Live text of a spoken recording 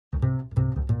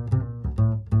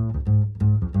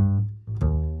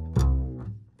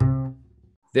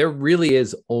There really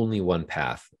is only one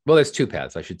path. Well, there's two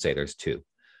paths, I should say. There's two.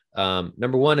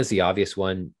 Number one is the obvious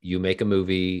one. You make a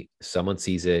movie, someone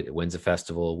sees it, it wins a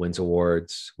festival, wins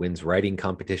awards, wins writing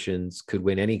competitions, could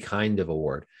win any kind of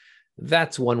award.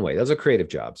 That's one way. Those are creative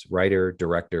jobs: writer,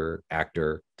 director,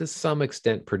 actor, to some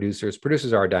extent producers.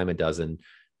 Producers are a dime a dozen.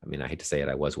 I mean, I hate to say it,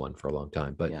 I was one for a long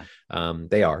time, but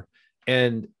they are.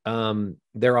 And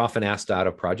they're often asked out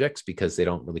of projects because they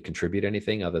don't really contribute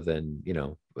anything other than, you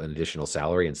know, an additional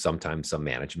salary and sometimes some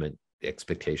management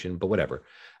expectation, but whatever.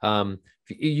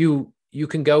 You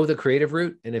can go the creative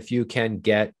route, and if you can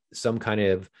get some kind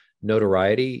of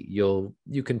notoriety,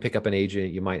 you can pick up an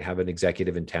agent. You might have an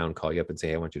executive in town call you up and say,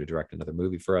 hey, I want you to direct another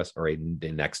movie for us, or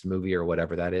the next movie, or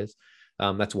whatever that is.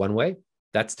 That's one way.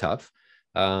 That's tough.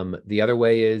 The other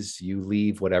way is you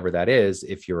leave whatever that is.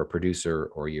 If you're a producer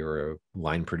or you're a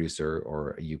line producer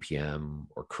or a UPM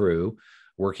or crew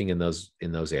working in those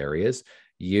areas,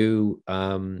 you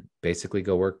basically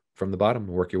go work from the bottom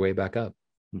and work your way back up,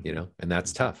 you know, and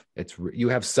that's tough. You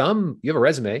have a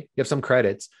resume, you have some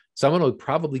credits. Someone will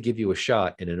probably give you a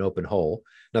shot in an open hole.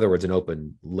 In other words, an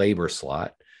open labor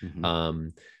slot.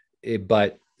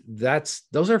 But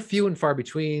those are few and far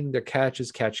between. They're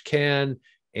catch can.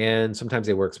 And sometimes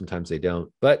they work, sometimes they don't.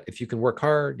 But if you can work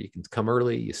hard, you can come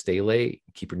early, you stay late,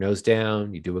 you keep your nose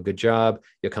down, you do a good job,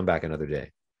 you'll come back another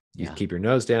day. You keep your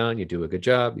nose down, you do a good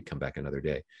job, you come back another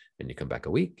day, and you come back a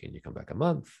week, and you come back a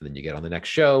month, and then you get on the next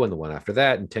show and the one after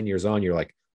that. And 10 years on, you're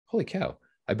like, holy cow,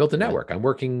 I built a network. I'm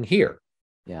working here.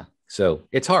 Yeah. So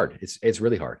it's hard. It's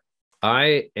really hard.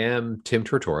 I am Tim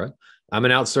Tortora. I'm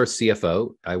an outsourced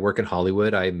CFO. I work in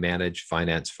Hollywood. I manage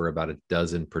finance for about a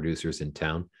dozen producers in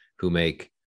town who make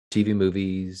TV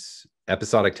movies,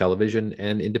 episodic television,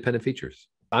 and independent features.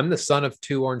 I'm the son of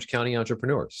two Orange County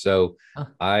entrepreneurs. So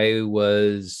I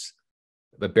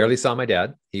barely saw my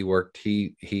dad. He worked,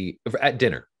 he at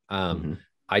dinner.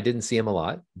 I didn't see him a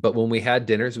lot, but when we had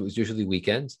dinners, it was usually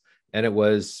weekends. And it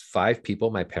was 5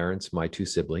 people, my parents, my 2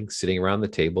 siblings, sitting around the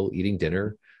table, eating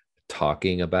dinner,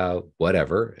 talking about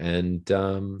whatever. And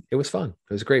it was fun.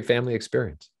 It was a great family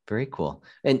experience. Very cool.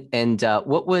 And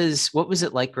what was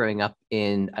it like growing up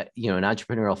in an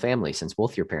entrepreneurial family, since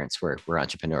both your parents were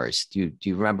entrepreneurs? Do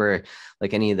you remember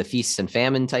like any of the feasts and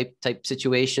famine type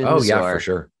situations? Oh yeah, for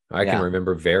sure. I can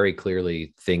remember very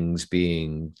clearly things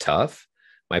being tough.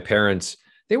 My parents,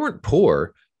 they weren't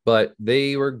poor, but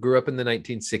they grew up in the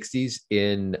 1960s.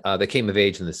 They came of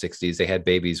age in the 60s. They had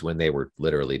babies when they were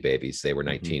literally babies. They were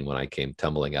 19 when I came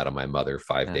tumbling out of my mother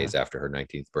 5 days after her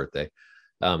 19th birthday.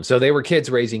 So they were kids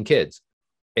raising kids,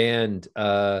 and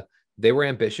they were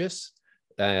ambitious.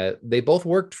 They both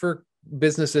worked for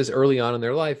businesses early on in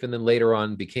their life, and then later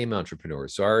on became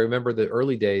entrepreneurs. So I remember the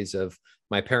early days of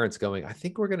my parents going, I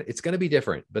think it's going to be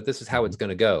different, but this is how it's going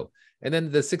to go. And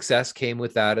then the success came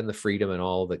with that, and the freedom and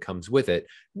all that comes with it.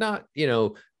 Not,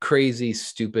 crazy,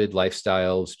 stupid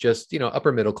lifestyles, just,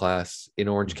 upper middle class in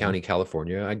Orange County,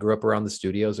 California. I grew up around the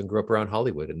studios and grew up around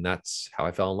Hollywood, and that's how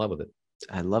I fell in love with it.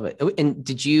 I love it. And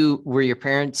were your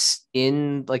parents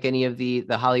in like any of the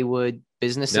Hollywood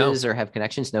businesses or have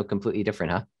connections? No, completely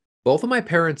different, huh? Both of my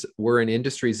parents were in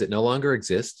industries that no longer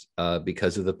exist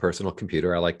because of the personal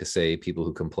computer. I like to say people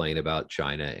who complain about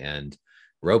China and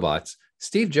robots.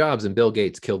 Steve Jobs and Bill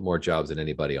Gates killed more jobs than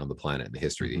anybody on the planet in the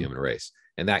history of the human race.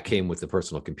 And that came with the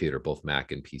personal computer, both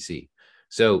Mac and PC.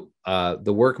 So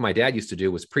the work my dad used to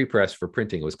do was pre-press for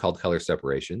printing. It was called color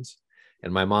separations.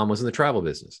 And my mom was in the travel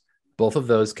business. Both of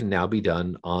those can now be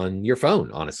done on your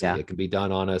phone. Honestly, it can be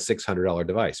done on a $600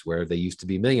 device, where they used to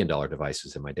be $1 million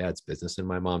devices in my dad's business. In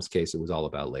my mom's case, it was all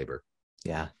about labor.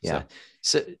 Yeah.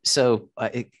 So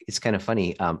it's kind of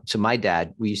funny. So my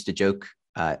dad, we used to joke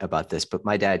about this, but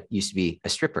my dad used to be a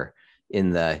stripper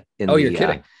you're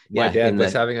kidding. My dad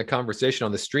was having a conversation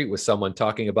on the street with someone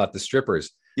talking about the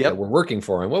strippers that were working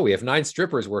for him. Well, we have 9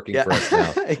 strippers working for us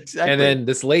now. Exactly. And then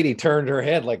this lady turned her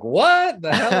head like, what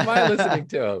the hell am I listening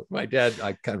to? My dad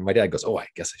goes, oh, I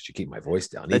guess I should keep my voice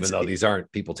down, even though these aren't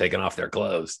people taking off their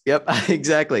clothes. Yep.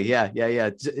 Exactly. Yeah.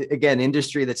 Again,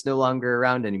 industry that's no longer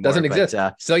around anymore. Doesn't exist.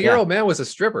 So your old man was a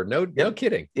stripper. No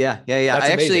kidding. Yeah. That's I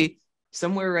amazing. actually,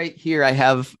 somewhere right here, I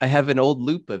have an old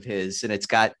loop of his, and it's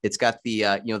got the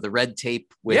the red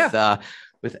tape with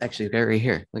actually right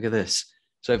here. Look at this.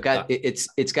 So I've got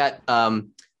it's got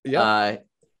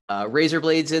razor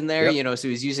blades in there. So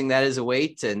he's using that as a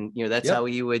weight, and that's how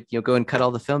he would go and cut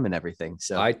all the film and everything.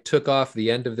 So I took off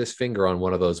the end of this finger on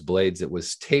one of those blades that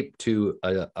was taped to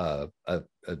a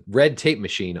red tape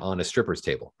machine on a stripper's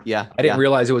table. I didn't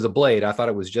realize it was a blade. I thought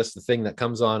it was just the thing that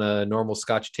comes on a normal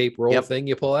Scotch tape roll thing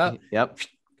you pull out.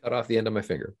 Cut off the end of my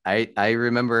finger. I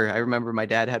remember my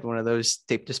dad had one of those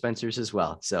tape dispensers as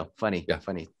well. So funny, Yeah.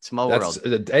 funny, small world.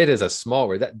 It is a small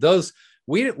world.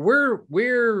 We're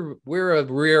a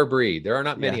rare breed. There are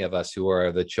not many of us who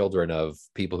are the children of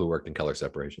people who worked in color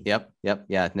separation. Yep.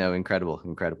 Yeah. No,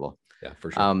 incredible. Yeah,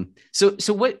 for sure.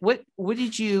 So what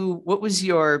was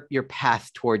your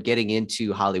path toward getting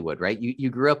into Hollywood, right? You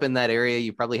grew up in that area.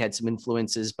 You probably had some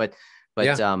influences, but what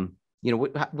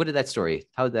did that story,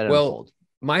 how did that unfold?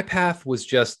 My path was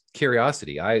just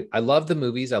curiosity. I loved the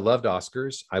movies. I loved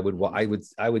Oscars. I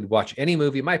would watch any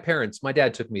movie. My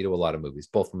dad took me to a lot of movies,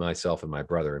 both myself and my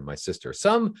brother and my sister.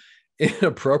 Some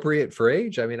inappropriate for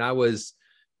age. I mean, I was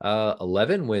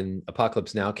 11 when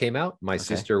Apocalypse Now came out. My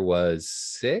sister was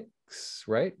 6,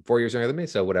 right? 4 years younger than me.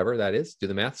 So whatever that is, do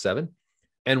the math, 7.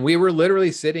 And we were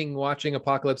literally sitting watching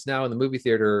Apocalypse Now in the movie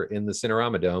theater in the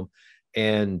Cinerama Dome.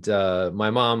 And my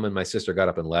mom and my sister got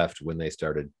up and left when they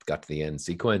got to the end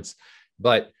sequence.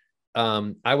 But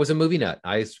I was a movie nut.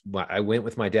 I went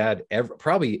with my dad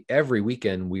probably every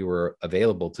weekend we were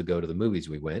available to go to the movies.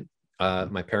 We went.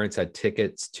 My parents had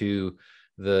tickets to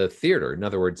the theater. In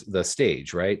other words, the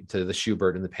stage, right? To the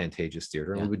Schubert and the Pantages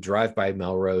Theater. And we would drive by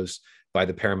Melrose, by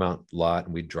the Paramount lot,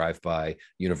 and we'd drive by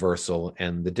Universal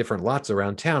and the different lots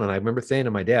around town. And I remember saying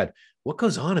to my dad, what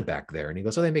goes on back there? And he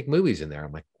goes, oh, they make movies in there.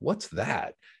 I'm like, what's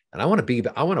that? And I want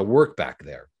to work back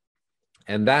there.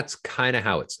 And that's kind of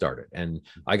how it started. And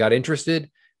I got interested.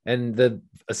 And the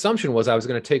assumption was I was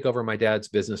going to take over my dad's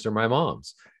business or my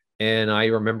mom's. And I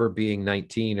remember being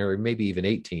 19 or maybe even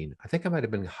 18. I think I might have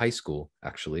been in high school,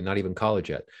 actually, not even college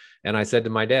yet. And I said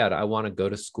to my dad, I want to go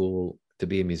to school to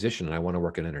be a musician and I want to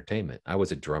work in entertainment. I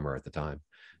was a drummer at the time.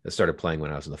 I started playing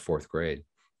when I was in the 4th grade.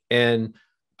 And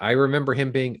I remember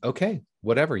him being, okay,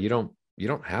 whatever, you don't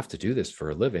have to do this for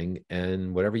a living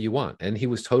and whatever you want. And he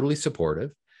was totally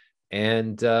supportive.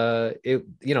 And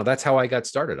that's how I got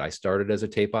started. I started as a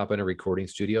tape op in a recording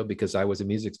studio because I was a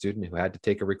music student who had to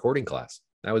take a recording class.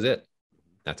 That was it.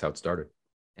 That's how it started.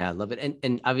 Yeah, I love it.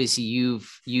 And obviously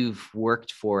you've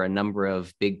worked for a number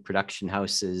of big production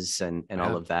houses and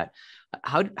all of that.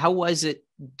 How was it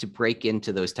to break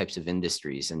into those types of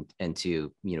industries and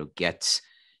to,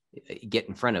 get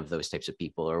in front of those types of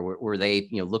people, or were they,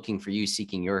 looking for you,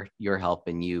 seeking your help,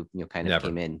 and you kind of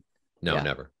came in? No,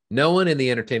 never. No one in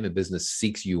the entertainment business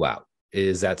seeks you out. It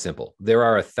is that simple. There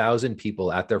are 1,000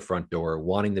 people at their front door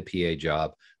wanting the PA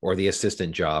job or the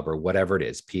assistant job or whatever it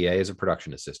is. PA is a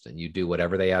production assistant. You do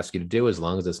whatever they ask you to do, as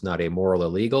long as it's not immoral or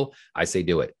illegal. I say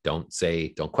do it. Don't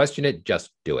question it. Just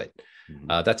do it.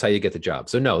 Mm-hmm. That's how you get the job.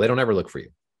 So no, they don't ever look for you.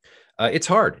 It's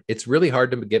hard. It's really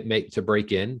hard to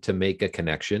break in, to make a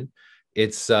connection.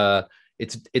 It's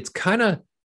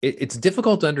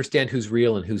difficult to understand who's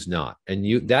real and who's not.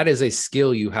 And that is a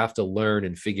skill you have to learn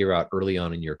and figure out early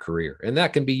on in your career. And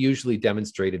that can be usually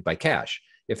demonstrated by cash.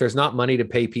 If there's not money to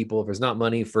pay people, if there's not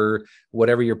money for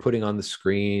whatever you're putting on the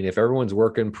screen, if everyone's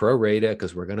working pro rata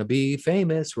because we're going to be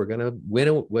famous, we're going to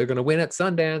win at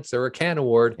Sundance or a Cannes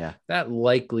Award, that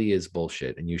likely is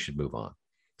bullshit and you should move on.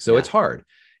 So it's hard.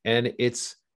 And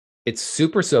it's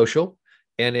super social.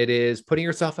 And it is putting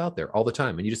yourself out there all the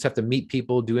time. And you just have to meet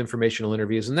people, do informational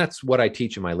interviews. And that's what I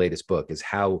teach in my latest book, is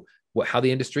how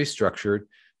the industry is structured,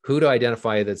 who to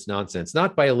identify that's nonsense,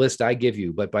 not by a list I give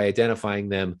you, but by identifying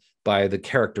them by the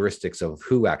characteristics of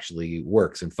who actually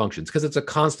works and functions, because it's a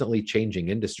constantly changing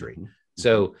industry. Mm-hmm.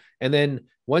 So, and then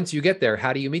once you get there,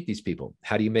 how do you meet these people?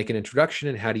 How do you make an introduction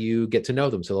and how do you get to know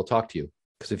them so they'll talk to you?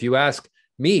 Because if you ask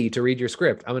me to read your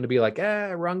script, I'm going to be like,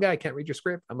 wrong guy, can't read your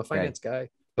script. I'm a finance guy.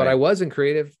 But I was in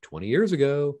creative 20 years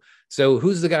ago. So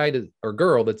who's the guy or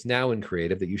girl that's now in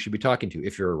creative that you should be talking to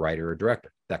if you're a writer or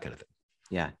director, that kind of thing.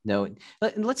 Yeah, no,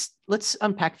 let's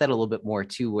unpack that a little bit more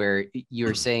too, where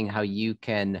you're saying how you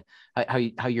can,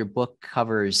 how your book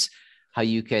covers how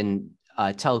you can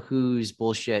tell who's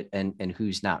bullshit and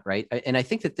who's not, right? And I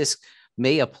think that this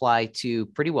may apply to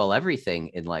pretty well everything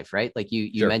in life, right? Like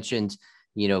you mentioned,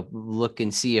 look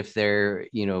and see if they're,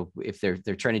 if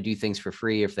they're trying to do things for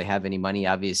free, if they have any money.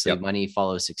 Obviously, money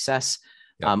follows success.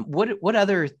 What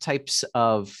other types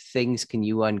of things can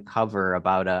you uncover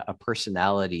about a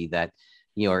personality that,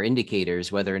 are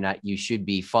indicators whether or not you should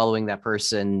be following that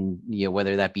person,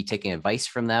 whether that be taking advice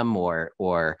from them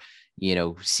or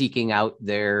seeking out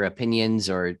their opinions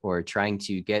or trying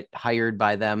to get hired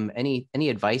by them? Any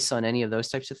advice on any of those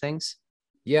types of things?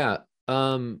 Yeah.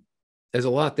 There's a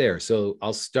lot there. So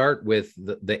I'll start with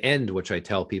the end, which I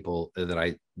tell people that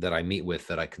I meet with,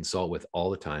 that I consult with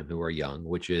all the time who are young,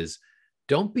 which is,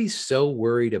 don't be so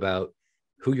worried about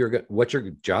what your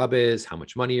job is, how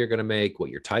much money you're going to make, what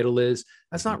your title is.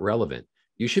 That's not relevant.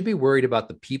 You should be worried about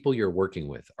the people you're working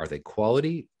with. Are they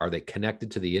quality? Are they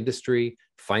connected to the industry?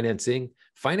 Financing?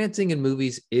 Financing in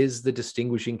movies is the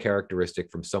distinguishing characteristic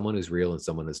from someone who's real and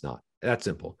someone who's not. That's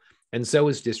simple. And so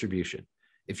is distribution.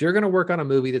 If you're going to work on a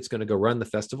movie that's going to go run the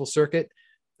festival circuit,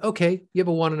 okay, you have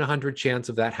a 1 in 100 chance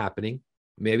of that happening.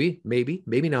 Maybe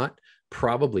not,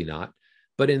 probably not.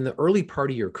 But in the early part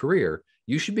of your career,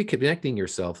 you should be connecting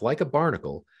yourself like a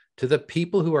barnacle to the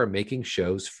people who are making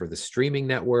shows for the streaming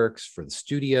networks, for the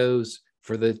studios,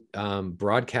 for the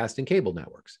broadcast and cable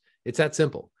networks. It's that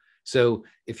simple. So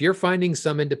if you're finding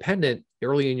some independent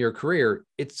early in your career,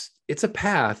 it's a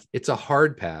path. It's a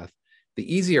hard path.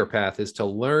 The easier path is to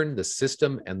learn the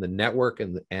system and the network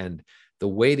and the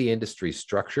way the industry is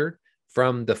structured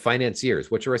from the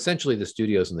financiers, which are essentially the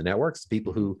studios and the networks, the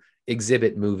people who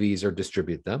exhibit movies or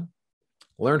distribute them.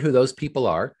 Learn who those people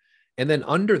are. And then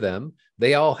under them,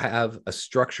 they all have a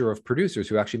structure of producers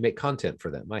who actually make content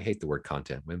for them. I hate the word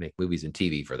content. We make movies and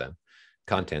TV for them.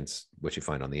 Content's what you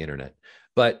find on the internet,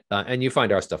 but and you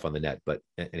find our stuff on the net. But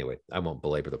anyway, I won't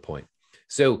belabor the point.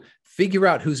 So figure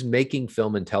out who's making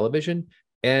film and television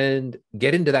and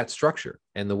get into that structure.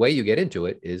 And the way you get into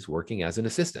it is working as an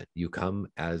assistant. You come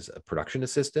as a production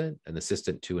assistant, an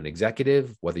assistant to an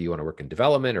executive, whether you want to work in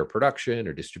development or production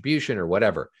or distribution or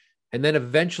whatever. And then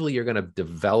eventually you're going to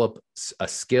develop a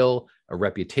skill, a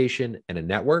reputation, and a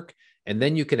network. And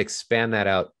then you can expand that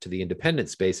out to the independent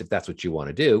space if that's what you want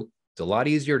to do. It's a lot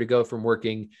easier to go from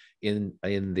working in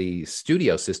the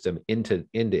studio system into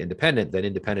independent than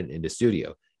independent into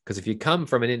studio. Because if you come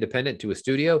from an independent to a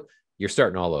studio, you're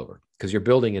starting all over because you're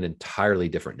building an entirely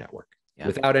different network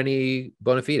without any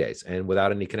bona fides and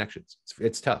without any connections.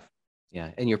 It's tough. Yeah.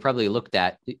 And you're probably looked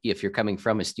at, if you're coming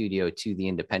from a studio to the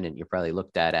independent, you're probably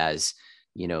looked at as,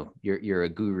 you're a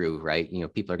guru, right?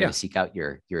 People are going to seek out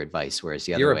your advice. Whereas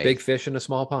the other you're way, a big fish in a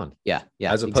small pond. Yeah.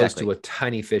 Yeah. As opposed to a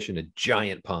tiny fish in a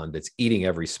giant pond that's eating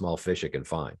every small fish it can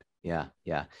find. Yeah.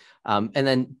 Yeah. And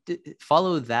then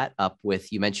follow that up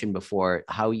with, you mentioned before,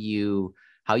 how you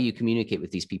communicate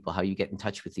with these people, how you get in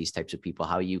touch with these types of people,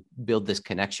 how you build this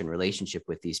connection relationship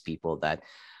with these people that,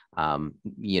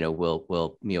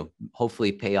 will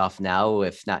hopefully pay off now,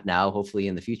 if not now, hopefully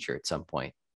in the future at some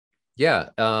point. Yeah.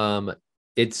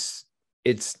 It's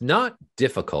not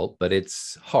difficult, but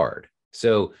it's hard.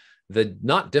 So the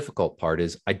not difficult part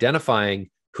is identifying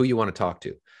who you want to talk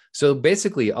to. So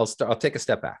basically I'll take a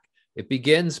step back. It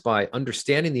begins by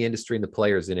understanding the industry and the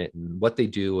players in it and what they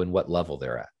do and what level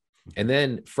they're at. And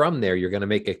then from there, you're going to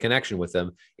make a connection with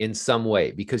them in some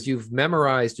way because you've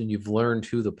memorized and you've learned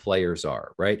who the players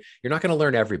are, right? You're not going to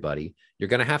learn everybody. You're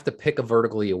going to have to pick a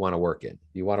vertical you want to work in.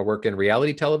 You want to work in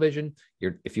reality television.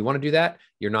 If you want to do that,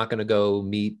 you're not going to go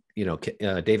meet,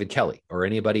 David Kelly or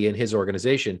anybody in his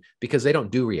organization because they don't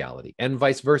do reality, and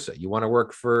vice versa. You want to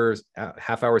work for a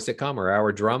half-hour sitcom or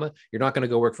hour drama. You're not going to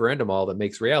go work for Endemol that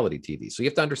makes reality TV. So you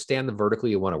have to understand the vertical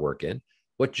you want to work in.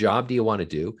 What job do you want to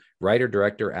do? Writer,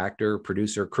 director, actor,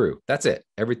 producer, crew. That's it.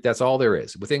 That's all there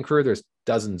is. Within crew, there's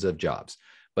dozens of jobs,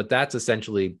 but that's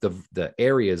essentially the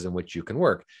areas in which you can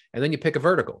work. And then you pick a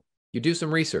vertical. You do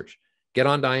some research. Get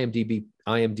on to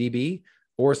IMDb,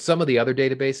 or some of the other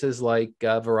databases like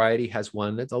Variety has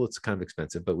one. It's kind of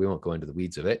expensive, but we won't go into the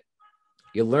weeds of it.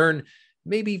 You learn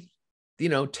maybe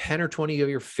 10 or 20 of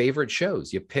your favorite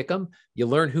shows. You pick them. You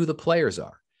learn who the players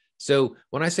are. So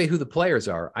when I say who the players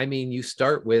are, I mean, you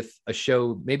start with a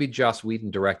show, maybe Joss Whedon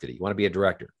directed it. You want to be a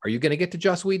director. Are you going to get to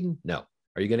Joss Whedon? No.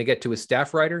 Are you going to get to a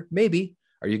staff writer? Maybe.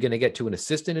 Are you going to get to an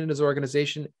assistant in his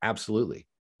organization? Absolutely.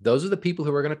 Those are the people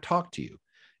who are going to talk to you.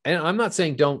 And I'm not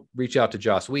saying don't reach out to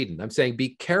Joss Whedon. I'm saying be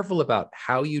careful about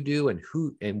how you do and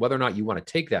who and whether or not you want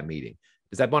to take that meeting.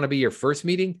 Does that want to be your first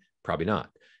meeting? Probably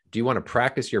not. Do you want to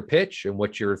practice your pitch and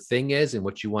what your thing is and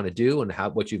what you want to do and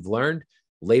what you've learned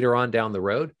later on down the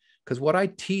road? Because what I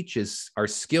teach are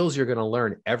skills you're going to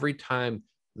learn every time.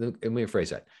 Let me rephrase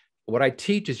that. What I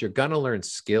teach is you're going to learn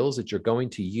skills that you're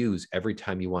going to use every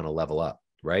time you want to level up,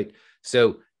 right?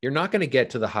 So you're not going to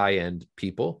get to the high end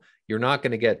people. You're not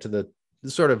going to get to the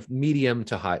sort of medium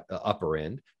to high upper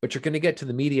end, but you're going to get to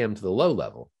the medium to the low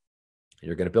level.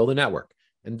 You're going to build a network.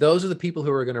 And those are the people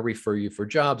who are going to refer you for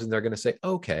jobs. And they're going to say,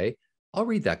 okay, I'll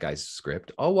read that guy's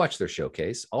script. I'll watch their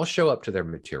showcase. I'll show up to their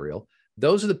material.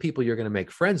 Those are the people you're going to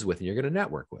make friends with and you're going to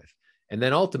network with. And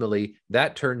then ultimately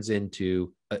that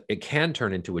it can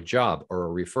turn into a job or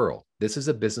a referral. This is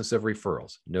a business of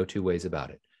referrals. No two ways about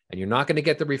it. And you're not going to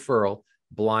get the referral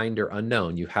blind or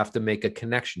unknown. You have to make a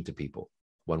connection to people.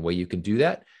 One way you can do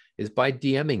that is by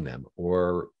DMing them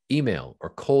or email or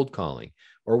cold calling.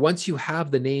 Or once you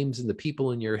have the names and the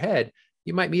people in your head,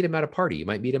 You might meet him at a party. You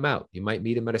might meet him out. You might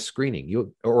meet him at a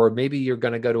screening. Or maybe you're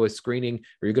going to go to a screening,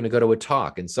 or you're going to go to a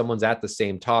talk, and someone's at the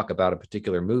same talk about a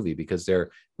particular movie because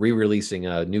they're re-releasing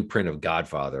a new print of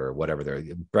Godfather or whatever. They're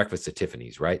Breakfast at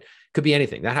Tiffany's, right? Could be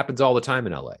anything. That happens all the time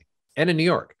in LA and in New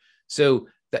York. So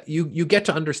that you get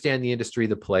to understand the industry,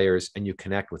 the players, and you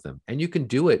connect with them. And you can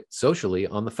do it socially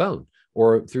on the phone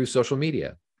or through social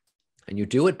media. And you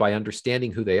do it by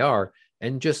understanding who they are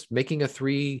and just making a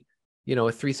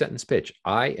three-sentence pitch.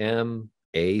 I am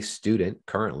a student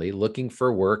currently looking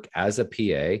for work as a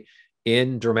PA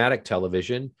in dramatic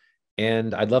television,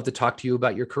 and I'd love to talk to you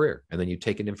about your career. And then you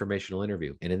take an informational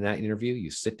interview. And in that interview,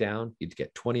 you sit down, you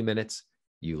get 20 minutes,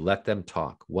 you let them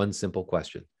talk. One simple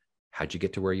question: how'd you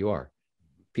get to where you are?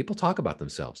 People talk about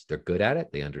themselves. They're good at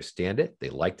it. They understand it. They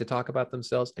like to talk about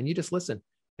themselves. And you just listen.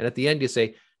 And at the end, you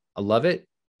say, I love it.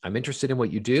 I'm interested in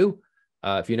what you do.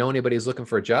 If you know anybody who's looking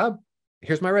for a job,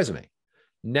 here's my resume.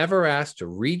 Never ask to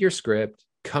read your script,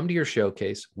 come to your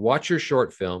showcase, watch your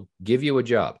short film, give you a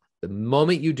job. The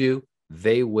moment you do,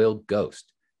 they will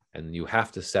ghost. And you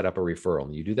have to set up a referral.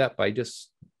 And you do that by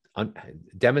just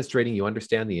demonstrating you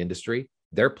understand the industry,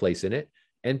 their place in it,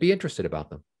 and be interested about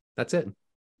them. That's it.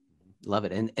 Love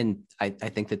it. And I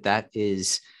think that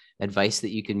is advice that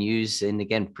you can use in,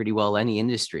 again, pretty well any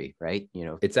industry, right?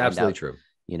 It's absolutely true.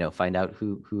 Find out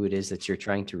who it is that you're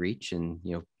trying to reach, and,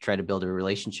 try to build a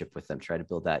relationship with them, try to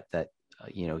build that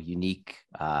unique,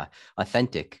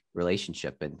 authentic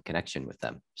relationship and connection with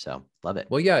them. So love it.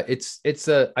 Well, yeah,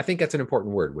 I think that's an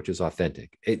important word, which is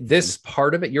authentic. This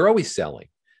part of it, you're always selling.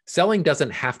 Selling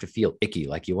doesn't have to feel icky,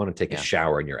 like you want to take a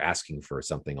shower and you're asking for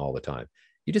something all the time.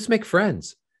 You just make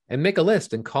friends and make a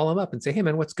list and call them up and say, hey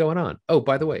man, what's going on? Oh,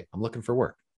 by the way, I'm looking for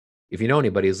work. If you know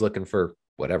anybody who's looking for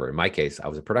whatever, in my case, I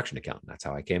was a production accountant. That's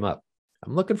how I came up.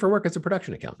 I'm looking for work as a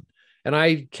production accountant. And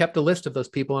I kept a list of those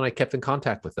people and I kept in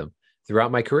contact with them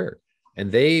throughout my career. And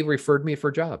they referred me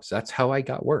for jobs. That's how I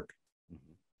got work.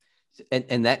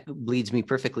 And that leads me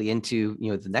perfectly into,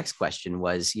 the next question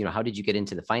was, how did you get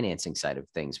into the financing side of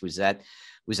things? Was that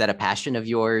a passion of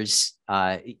yours,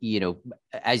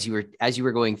 as you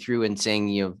were going through and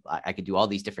saying, I could do all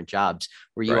these different jobs?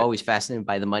 Were you always fascinated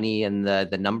by the money and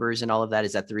the numbers and all of that?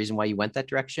 Is that the reason why you went that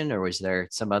direction, or was there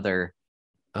some other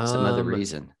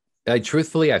reason?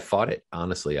 Truthfully, I fought it.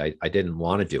 Honestly, I didn't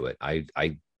want to do it.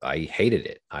 I hated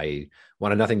it. I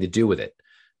wanted nothing to do with it.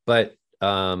 But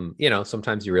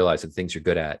sometimes you realize that things you're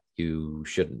good at, you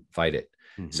shouldn't fight it.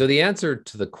 Mm-hmm. So the answer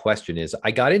to the question is, I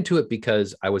got into it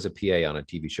because I was a PA on a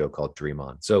TV show called Dream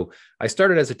On. So I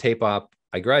started as a tape op.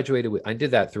 I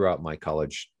did that throughout my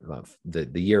college, the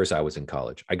years I was in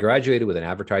college. I graduated with an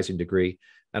advertising degree,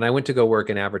 and I went to go work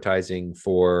in advertising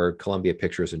for Columbia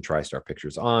Pictures and TriStar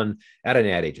Pictures at an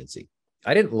ad agency.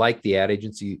 I didn't like the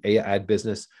ad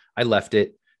business. I left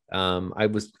it. I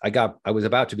was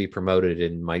about to be promoted,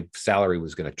 and my salary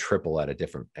was going to triple at a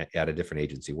different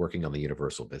agency working on the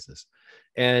Universal business.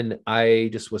 And I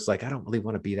just was like, I don't really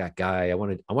want to be that guy. I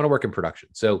want to work in production.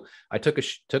 So I took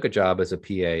a job as a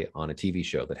PA on a TV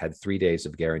show that had 3 days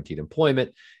of guaranteed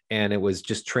employment. And it was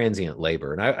just transient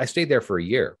labor. And I stayed there for a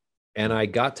year, and I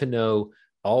got to know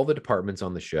all the departments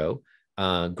on the show.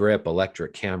 Grip,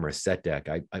 electric, camera, set deck.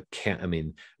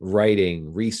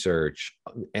 Writing, research,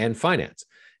 and finance.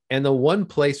 And the one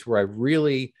place where I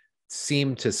really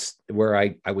seemed where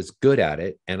I was good at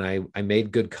it, and I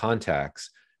made good contacts,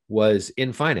 was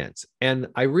in finance. And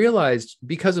I realized,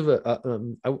 because of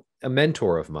a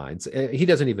mentor of mine, he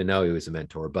doesn't even know he was a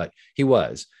mentor, but he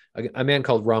was a man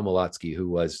called Ron Molotsky, who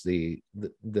was the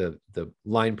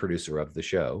line producer of the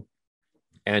show.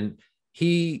 And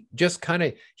he just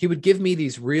he would give me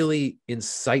these really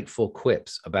insightful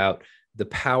quips about the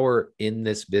power in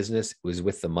this business was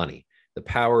with the money. The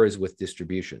power is with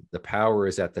distribution. The power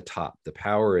is at the top. The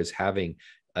power is having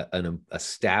a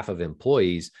staff of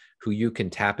employees who you can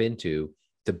tap into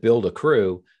to build a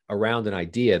crew around an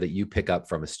idea that you pick up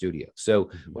from a studio. So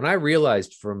when I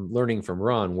realized from learning from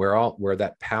Ron where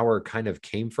that power kind of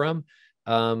came from,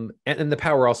 and the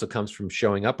power also comes from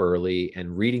showing up early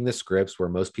and reading the scripts where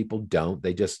most people don't.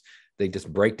 They just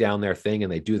break down their thing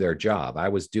and they do their job. I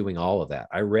was doing all of that.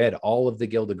 I read all of the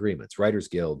guild agreements: Writers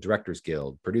Guild, Directors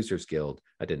Guild, Producers Guild.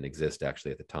 That didn't exist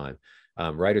actually at the time.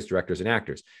 Writers, directors, and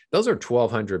actors. Those are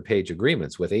 1,200-page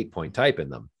agreements with 8-point type in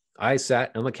them. I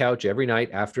sat on the couch every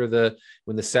night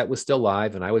when the set was still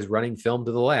live, and I was running film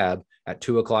to the lab at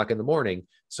 2:00 in the morning.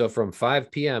 So from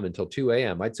 5 p.m. until 2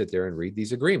 a.m., I'd sit there and read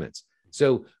these agreements.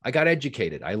 So I got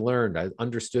educated. I learned, I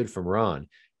understood from Ron.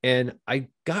 And I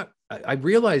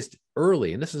realized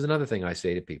early, and this is another thing I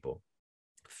say to people: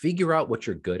 figure out what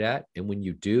you're good at. And when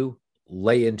you do,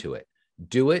 lay into it,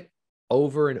 do it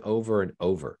over and over and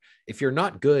over. If you're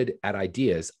not good at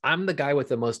ideas, I'm the guy with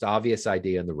the most obvious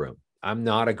idea in the room. I'm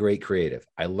not a great creative.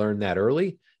 I learned that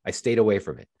early. I stayed away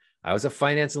from it. I was a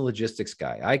finance and logistics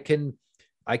guy. I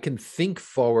can think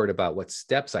forward about what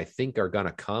steps I think are going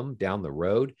to come down the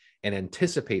road and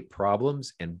anticipate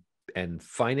problems and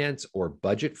finance or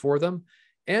budget for them,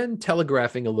 and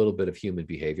telegraphing a little bit of human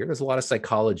behavior. There's a lot of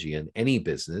psychology in any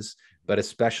business, but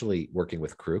especially working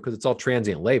with crew, because it's all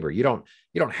transient labor. You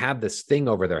don't have this thing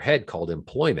over their head called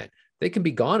employment. They can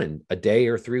be gone in a day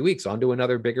or 3 weeks onto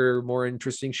another bigger, more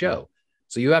interesting show.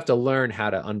 So you have to learn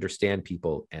how to understand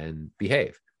people and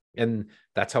behave. And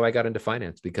that's how I got into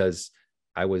finance, because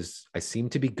I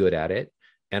seemed to be good at it,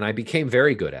 and I became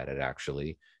very good at it,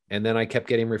 actually. And then I kept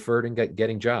getting referred and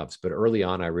getting jobs. But early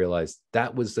on, I realized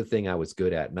that was the thing I was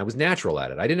good at, and I was natural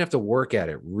at it. I didn't have to work at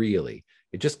it, really.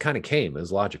 It just kind of came. It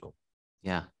was logical.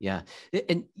 Yeah, yeah.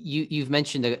 And you've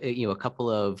mentioned a couple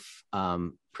of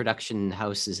production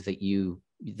houses that you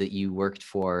worked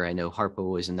for. I know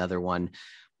Harpo was another one.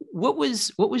 What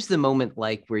was the moment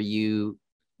like where you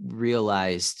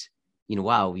realized,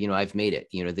 wow, I've made it.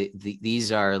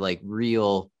 These are like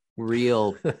real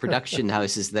production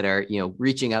houses that are,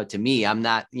 reaching out to me. I'm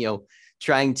not,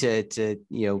 trying to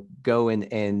go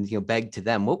and beg to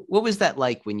them. What was that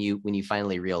like when you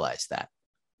finally realized that?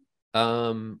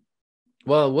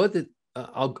 Well,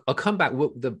 I'll come back.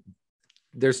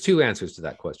 There's two answers to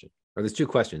that question, or there's two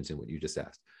questions in what you just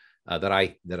asked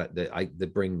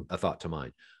that bring a thought to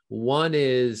mind. One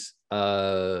is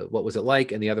what was it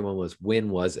like, and the other one was, when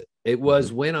was it? It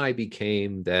was when I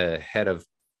became the head of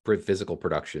physical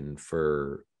production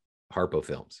for Harpo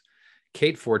Films.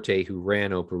 Kate Forte, who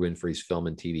ran Oprah Winfrey's film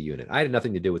and TV unit, I had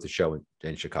nothing to do with the show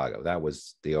in Chicago. That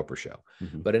was the Oprah show.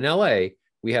 But in LA,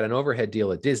 we had an overhead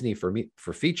deal at Disney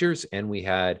for features, and we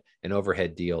had an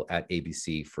overhead deal at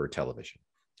ABC for television.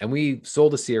 And we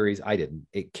sold a series. I didn't.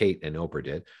 Kate and Oprah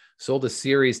did. Sold a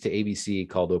series to ABC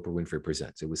called Oprah Winfrey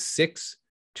Presents. It was 6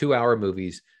 2-hour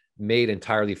movies made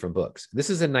entirely from books. This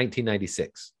is in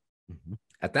 1996.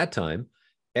 At that time,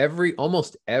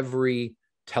 almost every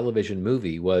television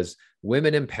movie was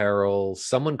women in peril,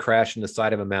 someone crashed in the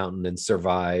side of a mountain and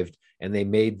survived, and they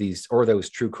made these, or those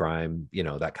true crime,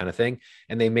 that kind of thing.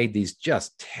 And they made these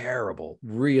just terrible,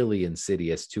 really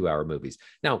insidious 2-hour movies.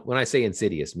 Now, when I say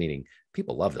insidious, meaning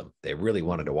people love them. They really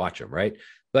wanted to watch them, right?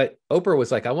 But Oprah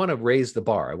was like, I want to raise the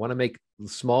bar. I want to make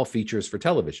small features for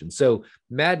television. So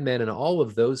Mad Men and all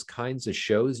of those kinds of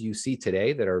shows you see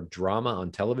today that are drama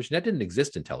on television, that didn't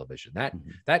exist in television.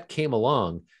 That came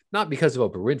along, not because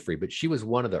of Oprah Winfrey, but she was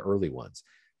one of the early ones.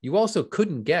 You also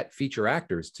couldn't get feature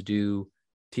actors to do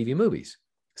TV movies.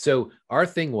 So our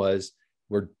thing was,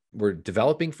 we're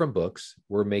developing from books,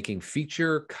 we're making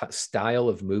feature style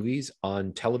of movies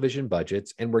on television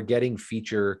budgets, and we're getting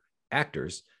feature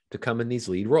actors to come in these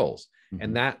lead roles.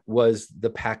 And that was the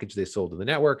package they sold to the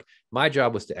network. My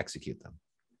job was to execute them.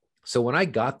 So when I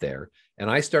got there and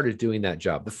I started doing that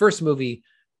job, the first movie,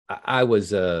 I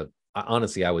was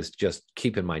honestly, I was just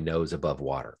keeping my nose above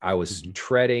water. I was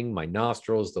treading my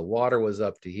nostrils. The water was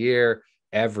up to here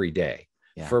every day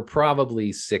for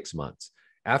probably 6 months.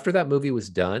 After that movie was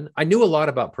done, I knew a lot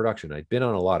about production. I'd been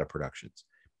on a lot of productions.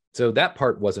 So that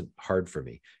part wasn't hard for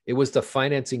me. It was the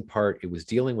financing part. It was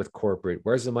dealing with corporate.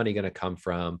 Where's the money going to come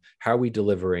from? How are we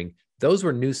delivering? Those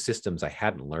were new systems I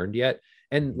hadn't learned yet.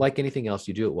 And like anything else,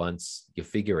 you do it once, you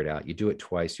figure it out. You do it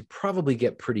twice, you probably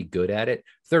get pretty good at it.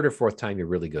 Third or fourth time, you're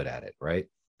really good at it, right?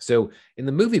 So in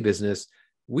the movie business,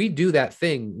 we do that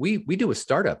thing. We do a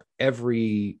startup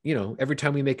every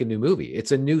time we make a new movie.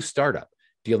 It's a new startup,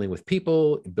 dealing with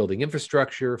people, building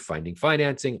infrastructure, finding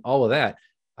financing, all of that.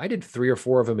 I did 3 or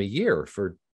 4 of them a year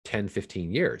for 10,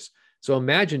 15 years. So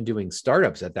imagine doing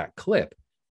startups at that clip.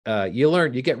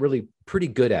 You get really pretty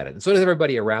good at it. And so does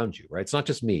everybody around you, right? It's not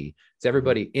just me. It's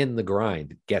everybody in the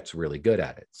grind gets really good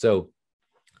at it. So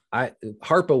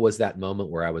Harpo was that moment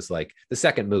where I was like, the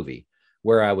second movie,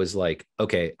 where I was like,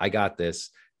 okay, I got this,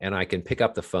 and I can pick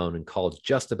up the phone and call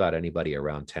just about anybody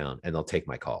around town, and they'll take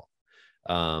my call.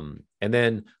 And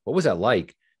then what was that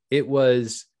like? It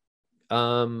was,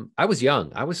 I was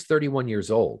young. I was 31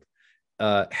 years old.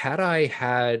 Had I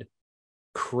had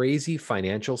crazy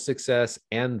financial success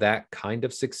and that kind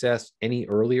of success any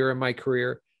earlier in my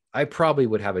career, I probably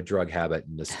would have a drug habit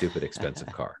and a stupid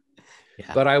expensive car.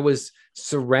 But I was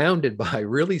surrounded by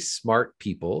really smart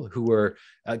people who were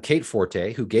Kate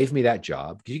Forte, who gave me that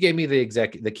job. She gave me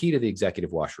the key to the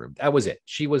executive washroom. That was it.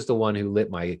 She was the one who lit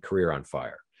my career on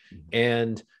fire.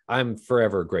 And I'm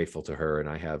forever grateful to her. And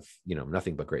I have,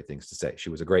 nothing but great things to say. She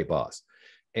was a great boss.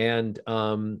 And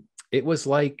it was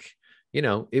like,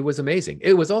 it was amazing.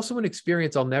 It was also an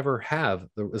experience I'll never have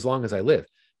as long as I live.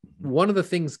 One of the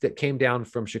things that came down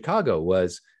from Chicago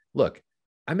was, look,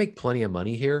 I make plenty of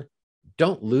money here.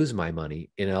 Don't lose my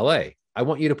money in LA. I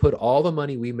want you to put all the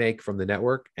money we make from the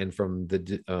network and from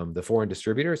the foreign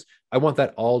distributors. I want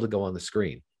that all to go on the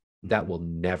screen. That will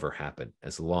never happen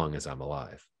as long as I'm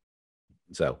alive.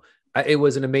 So it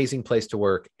was an amazing place to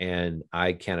work, and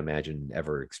I can't imagine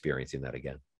ever experiencing that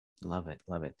again. Love it.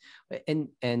 Love it.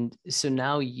 And so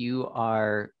now you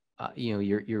are,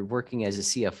 you're working as a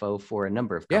CFO for a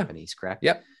number of companies, correct?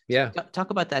 Yep. Yeah.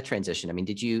 Talk about that transition. I mean,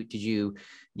 did you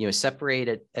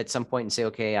separate at some point and say,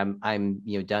 okay, I'm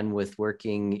done with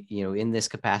working, in this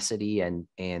capacity,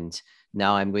 and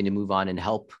now I'm going to move on and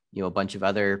help, a bunch of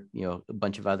other, I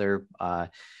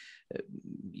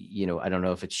don't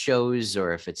know if it's shows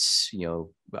or if it's,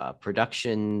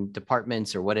 production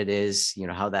departments or what it is,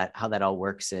 how that all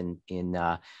works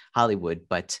in Hollywood.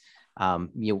 But,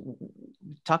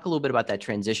 talk a little bit about that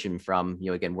transition from,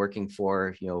 again, working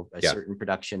for, a certain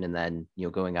production, and then,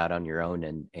 going out on your own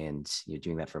and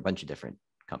doing that for a bunch of different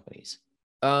companies.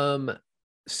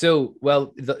 So,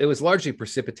 well, it was largely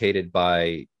precipitated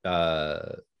by,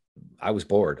 I was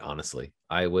bored, honestly.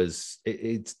 I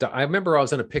remember I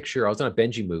was on a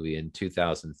Benji movie in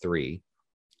 2003,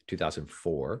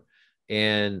 2004.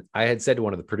 And I had said to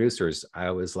one of the producers,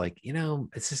 I was like,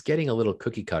 it's just getting a little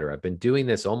cookie cutter. I've been doing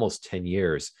this almost 10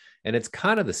 years and it's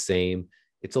kind of the same.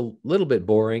 It's a little bit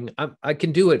boring. I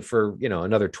can do it for,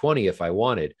 another 20 if I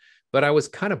wanted, but I was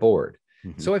kind of bored.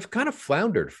 Mm-hmm. So I've kind of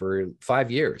floundered for 5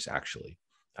 years, actually.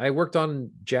 I worked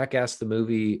on Jackass the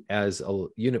movie as a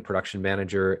unit production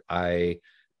manager. I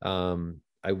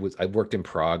worked in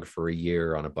Prague for a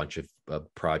year on a bunch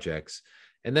of projects.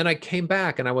 And then I came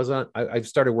back and I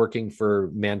started working for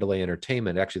Mandalay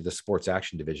Entertainment, actually the sports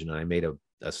action division. And I made a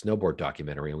snowboard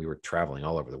documentary, and we were traveling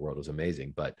all over the world. It was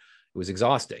amazing, but it was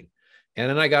exhausting. And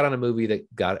then I got on a movie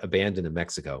that got abandoned in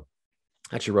Mexico.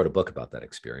 I actually wrote a book about that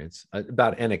experience,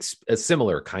 about a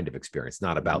similar kind of experience,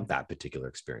 not about that particular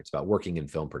experience, about working in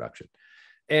film production.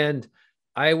 And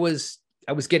I was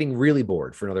getting really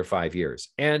bored for another 5 years.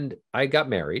 And I got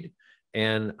married,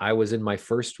 and I was in my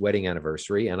first wedding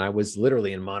anniversary, and I was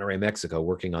literally in Monterrey, Mexico,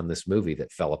 working on this movie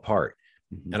that fell apart.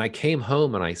 Mm-hmm. And I came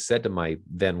home and I said to my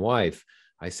then wife,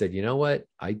 I said, you know what?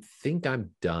 I think I'm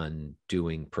done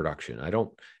doing production.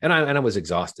 And I was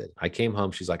exhausted. I came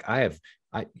home. She's like, I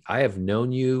have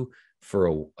known you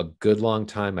for a good long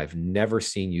time. I've never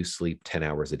seen you sleep 10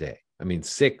 hours a day. I mean,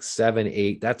 6, 7,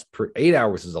 8, 8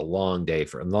 hours is a long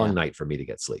night for me to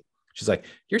get sleep. She's like,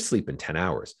 you're sleeping 10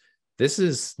 hours. This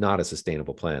is not a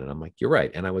sustainable plan. And I'm like, you're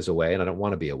right. And I was away, and I don't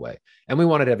want to be away. And we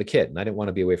wanted to have a kid, and I didn't want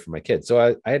to be away from my kid.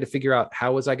 So I had to figure out,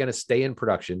 how was I going to stay in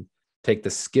production, take the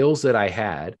skills that I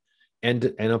had and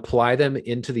apply them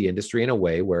into the industry in a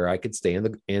way where I could stay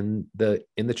in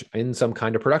some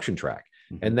kind of production track.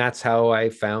 Mm-hmm. And that's how I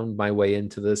found my way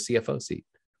into the CFO seat,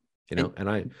 and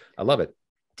I love it.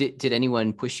 Did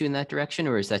anyone push you in that direction,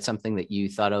 or is that something that you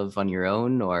thought of on your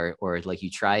own, or like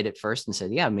you tried at first and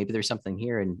said, yeah, maybe there's something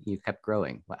here, and you kept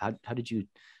growing? How did you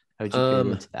get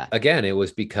into that? Again, it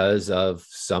was because of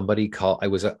somebody called. I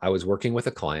was working with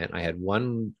a client. I had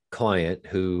one client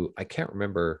who I can't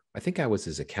remember. I think I was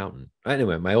his accountant.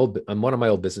 Anyway, one of my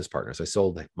old business partners. I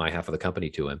sold my half of the company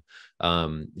to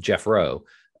him. Jeff Rowe,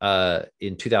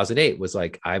 in 2008 was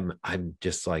like, I'm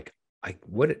just like,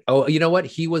 you know what?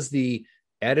 He was the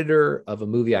editor of a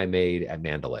movie I made at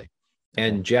Mandalay.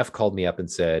 And Jeff called me up and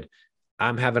said,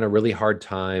 I'm having a really hard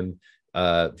time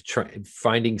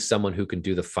finding someone who can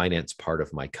do the finance part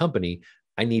of my company.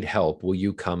 I need help. Will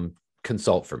you come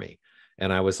consult for me?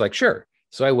 And I was like, sure.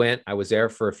 So I went. I was there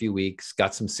for a few weeks,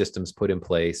 got some systems put in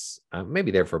place, maybe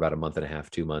there for about a month and a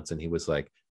half, 2 months. And he was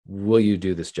like, will you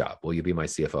do this job? Will you be my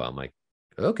CFO? I'm like,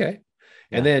 okay.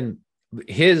 Yeah. And then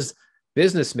his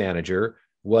business manager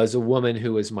was a woman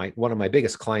who was one of my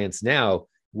biggest clients now,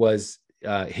 was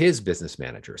his business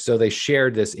manager. So they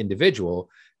shared this individual,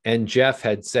 and Jeff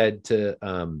had said to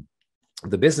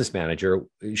the business manager,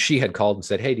 she had called and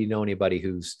said, hey, do you know anybody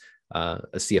who's a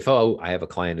CFO? I have a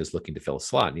client who's looking to fill a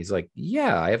slot. And he's like,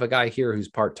 yeah, I have a guy here who's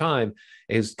part-time,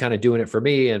 who's kind of doing it for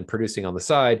me and producing on the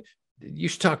side. You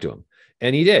should talk to him.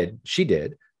 And she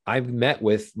did. I met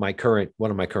with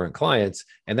one of my current clients,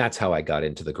 and that's how I got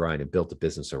into the grind and built a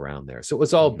business around there. So it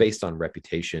was all based on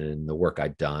reputation and the work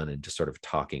I'd done and just sort of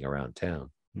talking around town.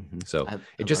 Mm-hmm. So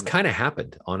it just kind of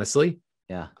happened, honestly.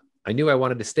 Yeah. I knew I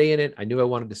wanted to stay in it. I knew I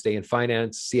wanted to stay in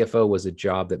finance. CFO was a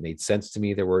job that made sense to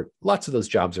me. There were lots of those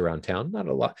jobs around town, not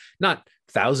a lot, not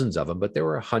thousands of them, but there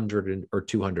were 100 or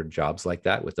 200 jobs like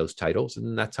that with those titles.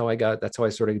 And that's how I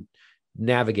sort of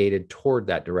navigated toward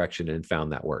that direction and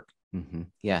found that work.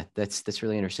 Yeah, that's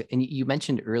really interesting. And you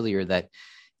mentioned earlier that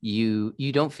you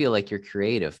don't feel like you're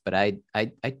creative, but I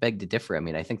beg to differ. I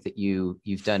mean, I think that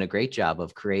you've done a great job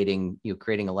of creating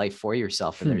a life for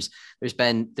yourself. And there's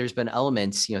been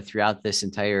elements, throughout this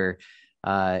entire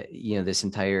this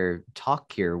entire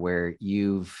talk here where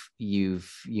you've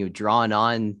drawn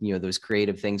on, those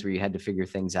creative things where you had to figure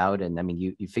things out. And I mean,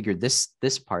 you figured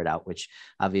this part out, which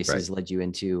obviously has led you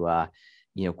into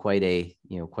quite a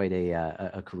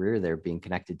career there, being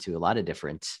connected to a lot of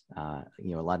different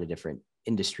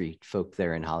industry folk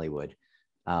there in Hollywood.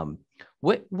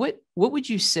 What would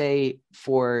you say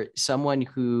for someone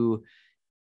who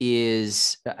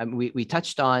is, we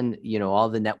touched on, all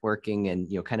the networking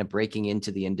and, kind of breaking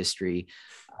into the industry.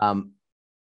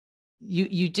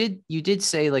 You did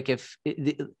say, like, if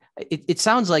it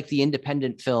sounds like the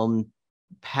independent film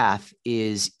path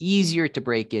is easier to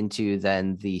break into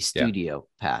than the studio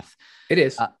path. It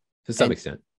is to some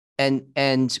extent.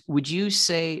 And would you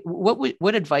say,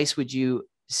 what advice would you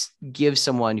give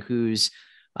someone who's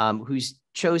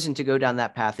chosen to go down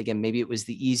that path? Again, maybe it was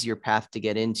the easier path to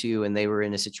get into, and they were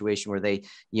in a situation where they,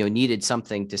 needed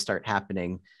something to start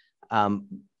happening.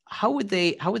 How would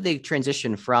they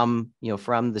transition from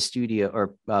the studio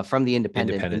or from the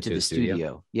independent into the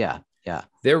studio? Yeah.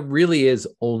 There really is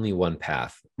only one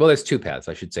path. Well, there's two paths,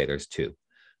 I should say. There's two.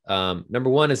 Number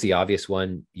one is the obvious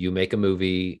one. You make a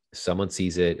movie, someone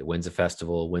sees it, it wins a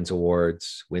festival, wins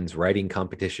awards, wins writing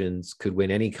competitions, could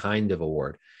win any kind of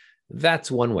award.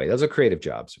 That's one way. Those are creative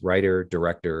jobs: writer,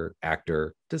 director,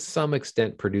 actor, to some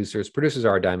extent producers. Producers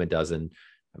are a dime a dozen.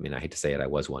 I mean, I hate to say it, I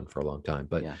was one for a long time,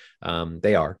 but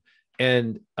they are.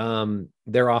 And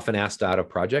they're often asked out of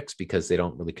projects because they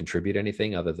don't really contribute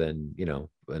anything other than,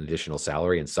 an additional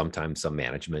salary and sometimes some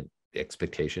management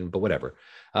expectation, but whatever.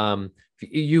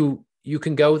 You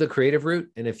can go the creative route.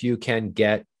 And if you can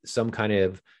get some kind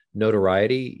of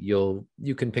notoriety,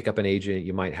 you can pick up an agent.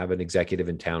 You might have an executive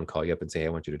in town call you up and say, hey, I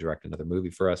want you to direct another movie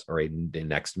for us, or the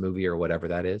next movie, or whatever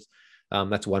that is.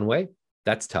 That's one way.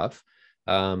 That's tough.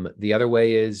 The other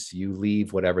way is you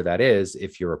leave whatever that is.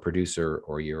 If you're a producer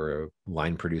or you're a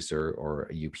line producer or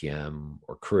a UPM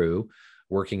or crew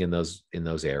working in those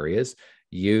areas,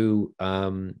 you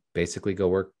basically go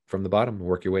work from the bottom and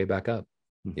work your way back up,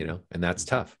 and that's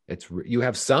tough. You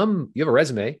have a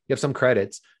resume, you have some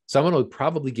credits. Someone will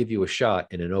probably give you a shot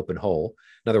in an open hole.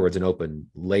 In other words, an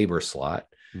open labor slot.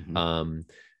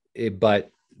 But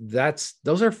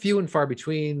those are few and far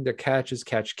between. They're catch as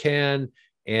catch can.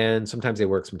 And sometimes they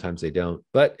work, sometimes they don't.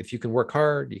 But if you can work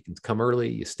hard, you can come early,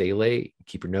 you stay late, you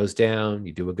keep your nose down,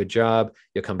 you do a good job,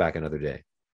 you'll come back another day.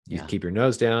 You keep your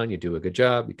nose down, you do a good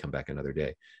job, you come back another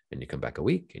day, and you come back a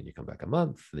week, and you come back a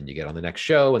month, and then you get on the next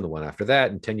show and the one after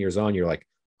that. And 10 years on, you're like,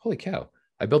 holy cow,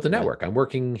 I built a network. I'm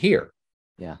working here.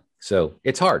 Yeah. So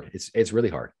it's hard. It's really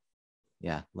hard.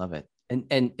 Yeah. Love it.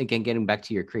 And again, getting back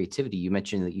to your creativity, you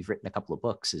mentioned that you've written a couple of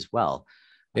books as well.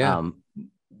 Yeah.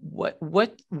 What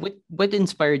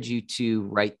inspired you to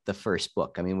write the first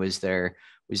book? I mean, was there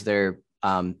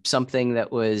something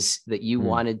that you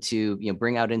wanted to,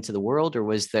 bring out into the world, or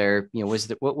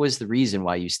what was the reason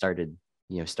why you started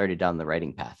down the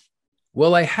writing path?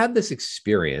 Well, I had this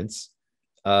experience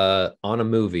on a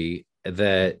movie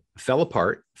that fell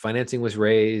apart. Financing was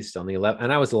raised on the 11th,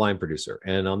 and I was the line producer.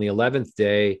 And on the 11th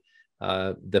day,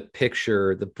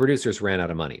 the producers ran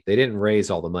out of money. They didn't raise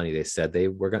all the money they said they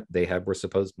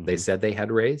said they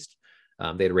had raised.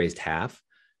 They had raised half,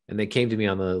 and they came to me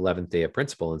on the 11th day of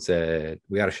principal and said,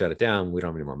 we got to shut it down. We don't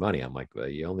have any more money. I'm like, well,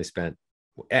 you only spent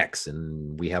X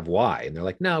and we have Y. And they're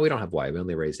like, no, we don't have Y. We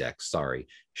only raised X. Sorry,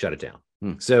 shut it down.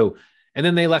 So, and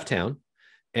then they left town.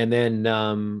 And then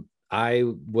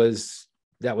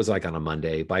that was like on a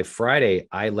Monday. By Friday,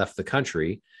 I left the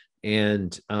country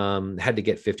and had to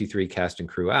get 53 cast and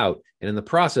crew out. And in the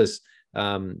process,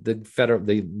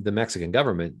 the Mexican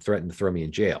government threatened to throw me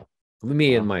in jail,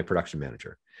 me and my production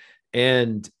manager.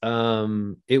 And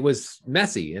it was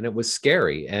messy and it was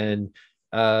scary. And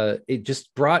it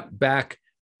just brought back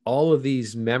all of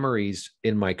these memories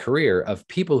in my career of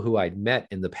people who I'd met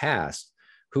in the past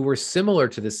who were similar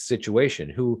to this situation,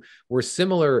 who were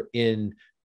similar in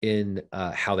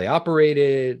how they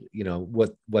operated,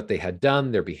 what they had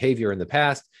done, their behavior in the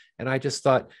past. And I just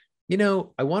thought,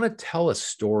 I want to tell a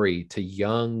story to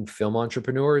young film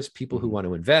entrepreneurs, people who want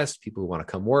to invest, people who want to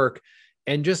come work,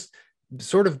 and just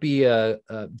sort of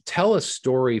tell a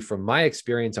story from my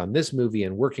experience on this movie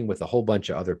and working with a whole bunch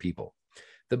of other people.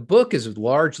 The book is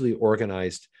largely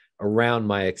organized around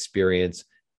my experience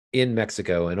in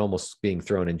Mexico and almost being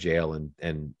thrown in jail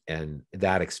and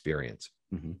that experience.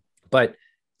 But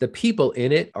the people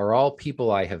in it are all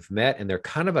people I have met, and they're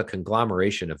kind of a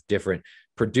conglomeration of different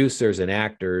producers and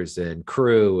actors and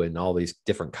crew and all these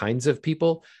different kinds of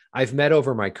people I've met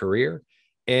over my career.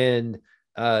 And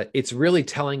it's really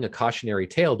telling a cautionary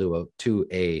tale to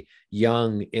a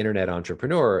young internet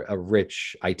entrepreneur, a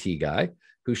rich IT guy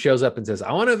who shows up and says,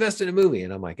 I want to invest in a movie.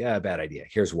 And I'm like, bad idea.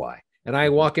 Here's why. And I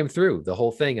walk him through the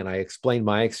whole thing, and I explain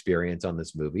my experience on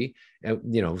this movie, and,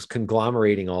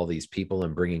 conglomerating all these people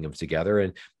and bringing them together.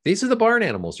 And these are the barn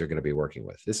animals you're going to be working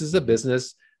with. This is a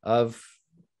business of,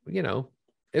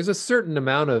 there's a certain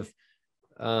amount of,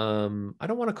 I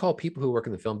don't want to call people who work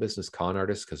in the film business con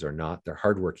artists, because they're not. They're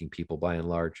hardworking people by and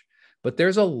large. But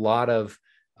there's a lot of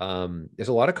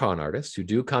con artists who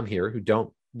do come here who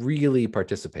don't really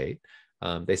participate.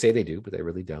 They say they do, but they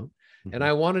really don't. And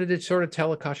I wanted to sort of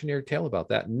tell a cautionary tale about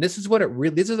that. And this is what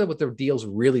the deals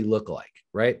really look like,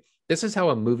 right? This is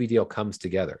how a movie deal comes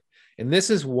together. And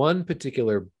this is one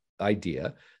particular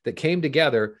idea that came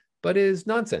together, but is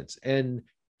nonsense. And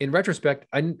in retrospect,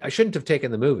 I shouldn't have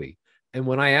taken the movie. And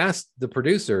when I asked the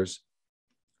producers,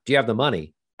 do you have the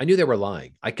money? I knew they were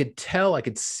lying. I could tell, I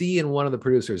could see in one of the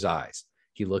producers' eyes.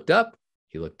 He looked up,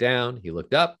 he looked down, he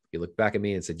looked up, he looked back at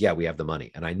me and said, yeah, we have the money.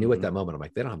 And I knew at that moment, I'm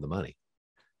like, they don't have the money.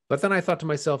 But then I thought to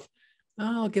myself,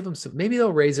 I'll give them some, maybe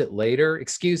they'll raise it later.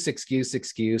 Excuse,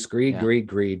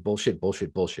 greed,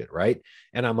 bullshit, right?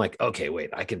 And I'm like, okay,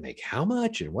 wait, I can make how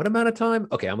much in what amount of time?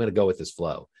 Okay, I'm going to go with this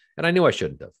flow. And I knew I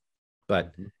shouldn't have.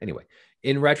 But anyway,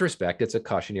 in retrospect, it's a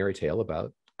cautionary tale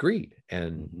about greed.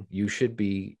 And you should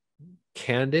be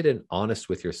candid and honest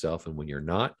with yourself. And when you're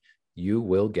not, you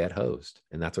will get hosed.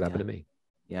 And that's what happened to me.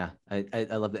 Yeah, I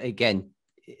love that. Again,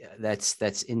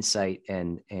 that's insight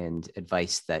and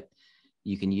advice that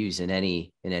you can use in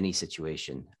any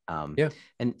situation.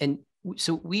 And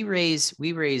so we raise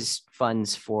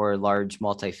funds for large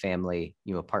multifamily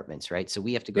apartments, right? So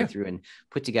we have to go through and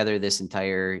put together this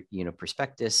entire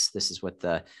prospectus. This is what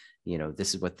the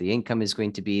income is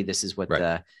going to be. This is what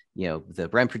the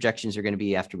rent projections are going to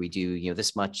be after we do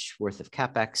this much worth of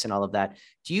capex and all of that.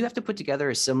 Do you have to put together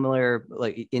a similar,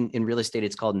 like in real estate,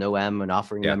 it's called an OM, an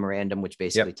offering memorandum, which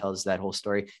basically tells that whole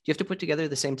story. Do you have to put together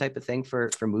the same type of thing for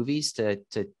movies to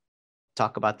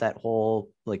talk about that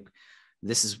whole, like,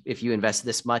 this is, if you invest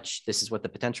this much, this is what the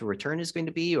potential return is going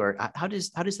to be? Or how does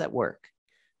that work?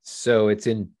 So it's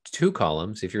in two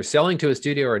columns. If you're selling to a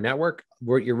studio or a network,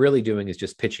 what you're really doing is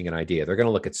just pitching an idea. They're going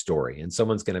to look at story, and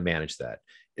someone's going to manage that.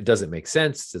 Does it make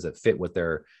sense? Does it fit what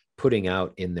they're putting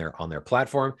out on their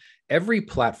platform? Every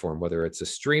platform, whether it's a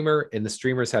streamer, and the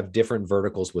streamers have different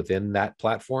verticals within that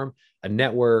platform, a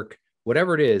network,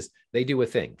 whatever it is, they do a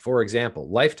thing. For example,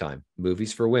 Lifetime,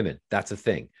 movies for women, that's a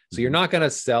thing. So you're not going to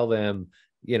sell them,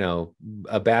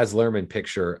 a Baz Luhrmann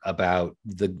picture about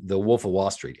the Wolf of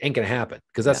Wall Street. Ain't going to happen,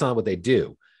 because that's not what they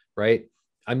do, right?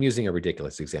 I'm using a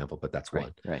ridiculous example, but that's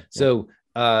one. Right. So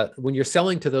when you're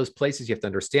selling to those places, you have to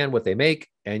understand what they make.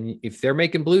 And if they're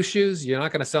making blue shoes, you're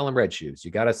not going to sell them red shoes.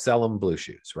 You got to sell them blue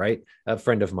shoes, right? A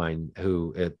friend of mine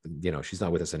who, she's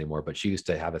not with us anymore, but she used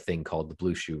to have a thing called the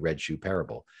blue shoe, red shoe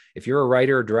parable. If you're a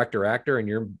writer, director, actor, and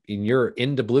you're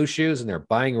into blue shoes and they're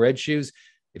buying red shoes,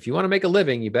 if you want to make a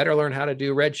living, you better learn how to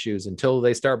do red shoes until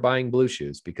they start buying blue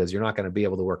shoes, because you're not going to be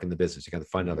able to work in the business. You got to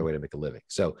find another way to make a living.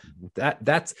 So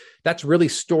that's really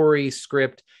story,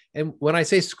 script. And when I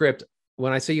say script,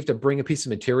 when I say you have to bring a piece of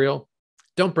material,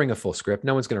 don't bring a full script.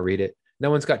 No one's going to read it. No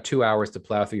one's got 2 hours to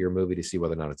plow through your movie to see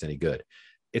whether or not it's any good.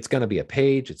 It's going to be a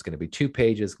page. It's going to be 2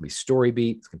 pages. It's going to be story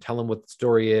beat. It's going to tell them what the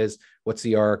story is. What's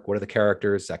the arc? What are the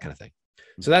characters? That kind of thing.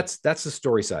 So that's the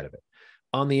story side of it.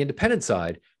 On the independent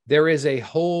side, there is a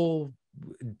whole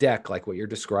deck like what you're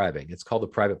describing. It's called the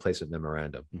private placement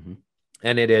memorandum.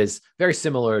 And it is very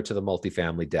similar to the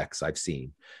multifamily decks I've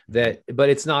seen. But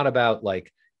it's not about,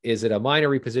 like, is it a minor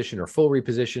reposition or full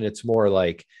reposition? It's more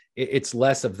like, it's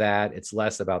less of that. It's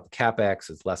less about the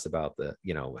CapEx. It's less about the,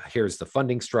 here's the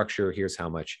funding structure. Here's how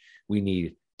much we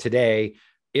need today.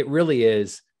 It really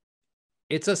is.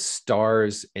 It's a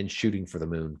stars and shooting for the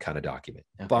moon kind of document,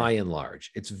 by and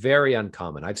large. It's very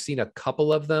uncommon. I've seen a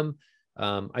couple of them.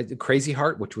 Crazy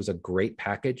Heart, which was a great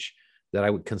package that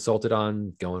I consulted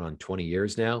on going on 20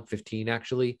 years now, 15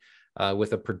 actually,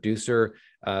 with a producer.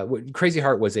 Crazy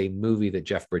Heart was a movie that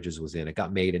Jeff Bridges was in. It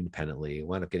got made independently. It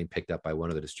wound up getting picked up by one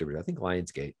of the distributors, I think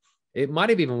Lionsgate. It might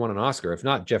have even won an Oscar. If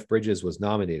not, Jeff Bridges was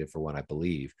nominated for one, I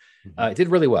believe. It did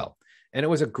really well. And it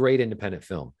was a great independent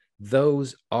film.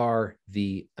 Those are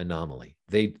the anomaly.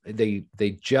 They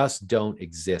just don't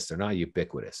exist. They're not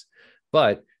ubiquitous.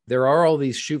 But there are all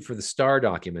these shoot for the star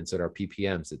documents at our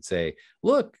PPMs that say,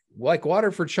 look, like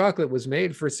Water for Chocolate was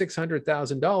made for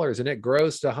 $600,000 and it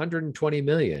grossed 120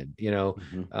 million.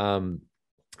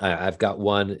 I've got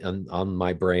one on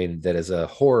my brain that is a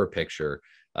horror picture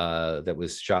that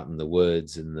was shot in the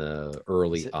woods in the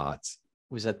early aughts.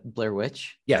 Was that Blair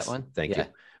Witch? Yes. That one? Thank you.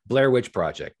 Blair Witch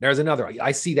Project. There's another.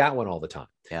 I see that one all the time.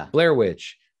 Yeah. Blair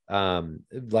Witch,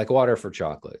 like Water for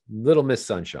Chocolate, Little Miss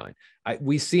Sunshine.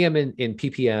 We see them in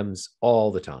PPMs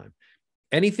all the time.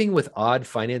 Anything with odd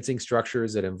financing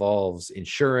structures that involves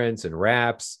insurance and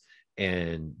wraps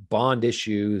and bond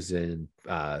issues and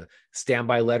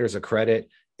standby letters of credit,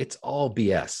 it's all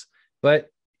BS. But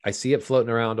I see it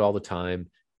floating around all the time.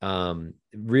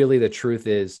 Really, the truth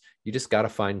is you just got to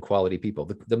find quality people.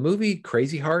 The movie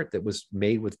Crazy Heart that was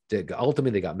made with,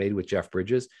 ultimately got made with Jeff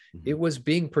Bridges. Mm-hmm. It was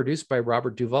being produced by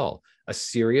Robert Duvall, a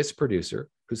serious producer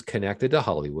who's connected to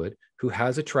Hollywood, who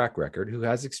has a track record, who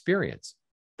has experience.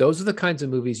 Those are the kinds of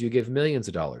movies you give millions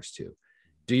of dollars to.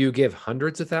 Do you give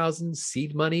hundreds of thousands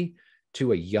seed money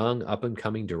to a young up and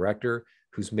coming director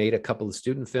who's made a couple of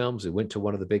student films, who went to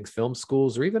one of the big film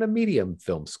schools or even a medium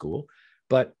film school,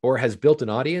 or has built an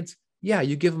audience? Yeah,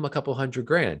 you give them a couple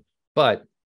 $100,000, but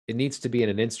it needs to be in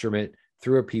an instrument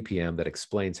through a PPM that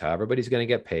explains how everybody's going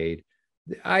to get paid.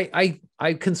 I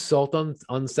consult on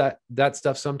that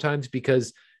stuff sometimes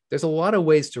because there's a lot of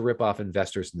ways to rip off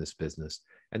investors in this business.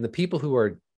 And the people who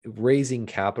are raising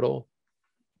capital,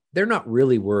 they're not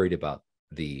really worried about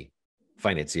the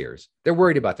financiers. They're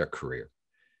worried about their career.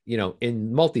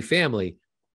 In multifamily,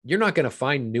 you're not going to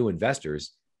find new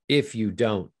investors if you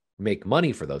don't make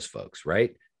money for those folks,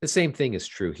 right? The same thing is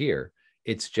true here.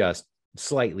 It's just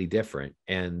slightly different.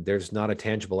 And there's not a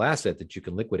tangible asset that you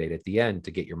can liquidate at the end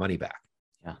to get your money back.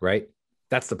 Yeah. Right.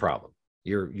 That's the problem.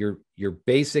 You're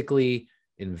basically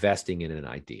investing in an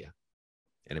idea,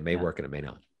 and it may work and it may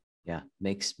not. Yeah.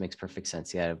 Makes perfect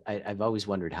sense. Yeah. I've always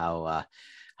wondered how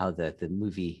the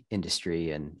movie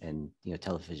industry and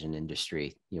television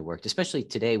industry worked, especially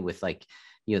today with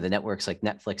the networks like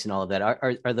Netflix and all of that.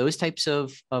 Are those types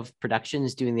of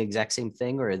productions doing the exact same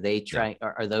thing, or are they trying?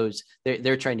 No. Are those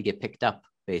they're trying to get picked up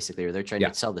basically, or they're trying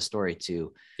to sell the story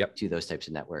to those types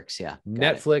of networks? Yeah,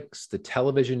 Netflix, the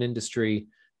television industry,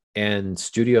 and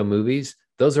studio movies.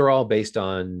 Those are all based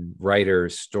on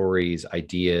writers, stories,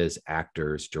 ideas,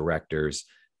 actors, directors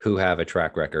who have a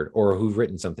track record or who've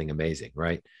written something amazing,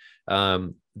 right?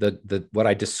 What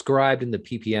I described in the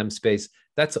PPM space,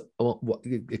 that's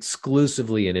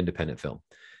exclusively an independent film.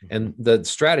 Mm-hmm. And the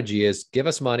strategy is give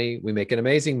us money. We make an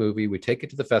amazing movie. We take it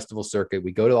to the festival circuit.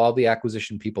 We go to all the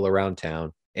acquisition people around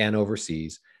town and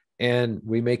overseas, and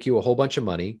we make you a whole bunch of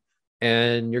money,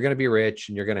 and you're going to be rich,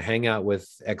 and you're going to hang out with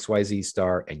XYZ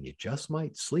star, and you just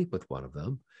might sleep with one of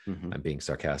them. Mm-hmm. I'm being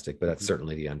sarcastic, but that's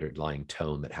certainly the underlying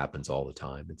tone that happens all the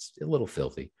time. It's a little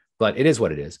filthy, but it is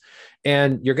what it is.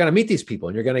 And you're going to meet these people,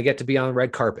 and you're going to get to be on the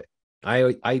red carpet.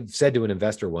 I said to an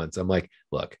investor once, I'm like,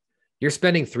 look, you're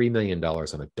spending $3 million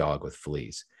on a dog with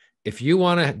fleas. If you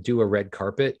want to do a red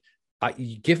carpet,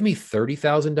 give me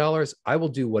 $30,000. I will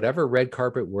do whatever red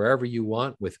carpet wherever you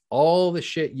want with all the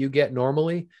shit you get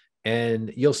normally,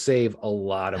 and you'll save a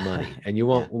lot of money and you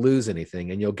won't lose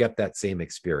anything, and you'll get that same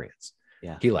experience.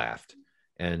 Yeah. He laughed,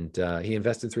 and he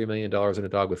invested $3 million in a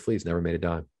dog with fleas, never made a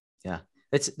dime. Yeah.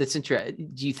 That's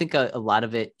interesting. Do you think a lot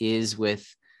of it is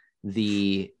with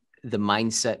the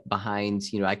mindset behind,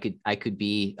 I could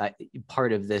be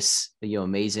part of this,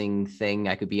 amazing thing.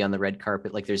 I could be on the red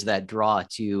carpet. Like there's that draw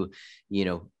to,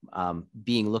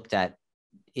 being looked at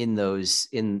in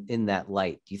that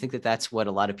light. Do you think that that's what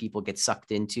a lot of people get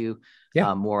sucked into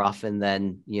more often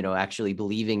than, actually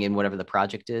believing in whatever the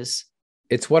project is?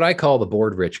 It's what I call the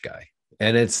bored rich guy.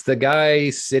 And it's the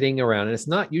guy sitting around, and it's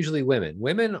not usually women.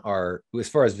 Women are, as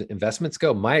far as investments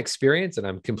go, my experience, and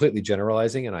I'm completely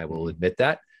generalizing, and I will admit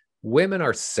that, women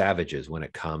are savages when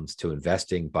it comes to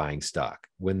investing, buying stock.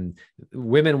 When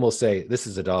women will say, this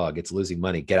is a dog, it's losing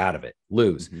money, get out of it,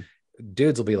 lose. Mm-hmm.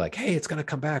 Dudes will be like, hey, it's going to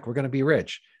come back, we're going to be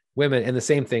rich. Women, and the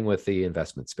same thing with the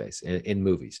investment space in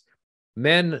movies.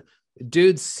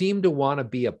 Dudes seem to want to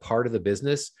be a part of the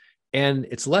business. And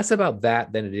it's less about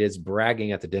that than it is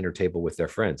bragging at the dinner table with their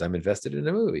friends. I'm invested in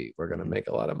a movie. We're going to make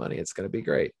a lot of money. It's going to be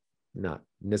great.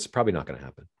 It's probably not going to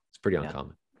happen. It's pretty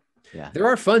uncommon. Yeah. There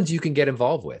are funds you can get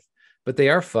involved with, but they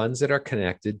are funds that are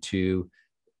connected to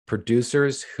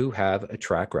producers who have a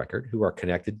track record, who are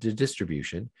connected to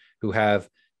distribution, who have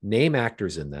name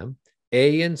actors in them,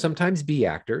 A and sometimes B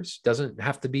actors. Doesn't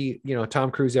have to be,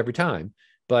 Tom Cruise every time,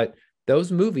 but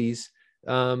those movies,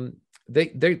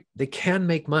 they can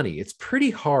make money. It's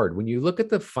pretty hard when you look at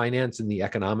the finance and the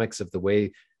economics of the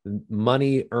way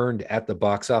money earned at the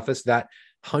box office, that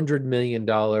 $100 million,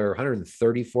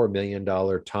 $134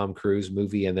 million Tom Cruise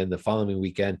movie, and then the following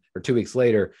weekend or 2 weeks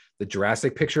later, the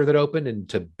Jurassic picture that opened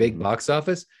into big box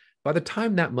office. By the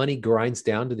time that money grinds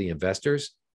down to the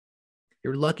investors,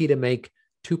 you're lucky to make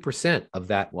 2% of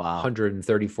that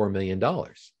 $134 million.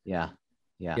 Yeah.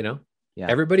 Yeah. You know,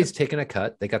 everybody's taking a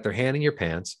cut. They got their hand in your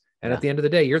pants. And at the end of the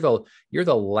day, you're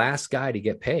the last guy to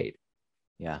get paid.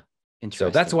 Yeah. So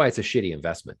that's why it's a shitty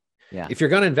investment. Yeah. If you're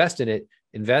going to invest in it,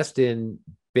 invest in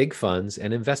big funds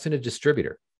and invest in a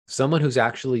distributor, someone who's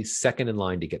actually second in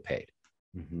line to get paid.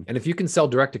 And if you can sell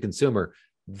direct to consumer,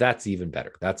 that's even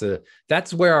better.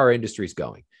 That's where our industry is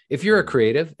going. If you're a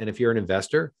creative and if you're an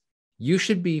investor, you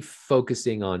should be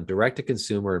focusing on direct to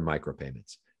consumer and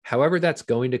micropayments. However, that's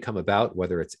going to come about,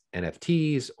 whether it's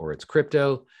NFTs or it's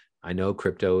crypto. I know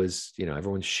crypto is,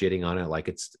 everyone's shitting on it like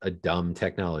it's a dumb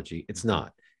technology. It's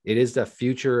not. It is the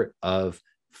future of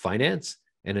finance,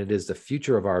 and it is the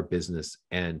future of our business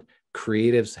and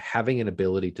creatives having an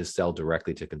ability to sell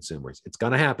directly to consumers. It's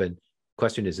going to happen.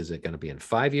 Question is it going to be in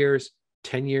 5 years,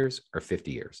 10 years, or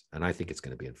 50 years? And I think it's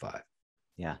going to be in 5.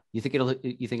 Yeah. You think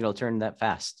it'll turn that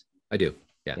fast? I do.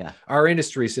 Yeah. Our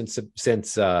industry since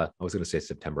I was going to say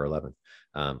September 11th.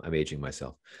 I'm aging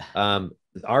myself.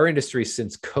 Our industry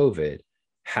since COVID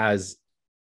has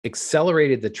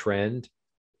accelerated the trend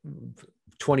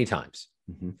 20 times.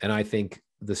 And I think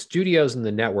the studios and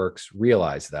the networks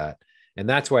realize that. And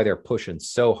that's why they're pushing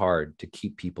so hard to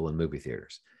keep people in movie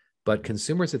theaters. But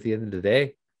consumers at the end of the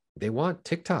day, they want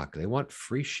TikTok. They want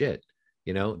free shit,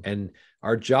 and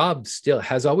our job still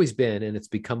has always been, and it's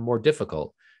become more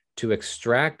difficult, to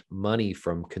extract money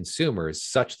from consumers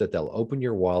such that they'll open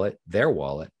their wallet,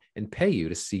 and pay you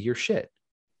to see your shit.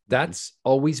 That's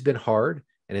always been hard,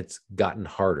 and it's gotten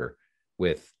harder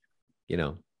with,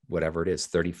 whatever it is,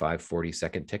 35,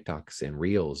 40-second TikToks and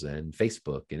Reels and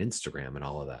Facebook and Instagram and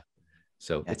all of that.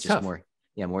 So it's just tough.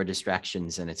 more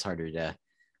distractions, and it's harder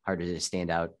to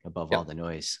stand out above all the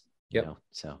noise.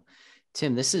 So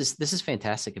Tim, this is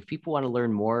fantastic. If people want to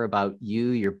learn more about you,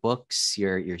 your books,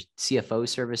 your CFO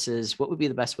services, what would be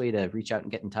the best way to reach out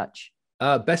and get in touch?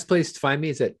 Best place to find me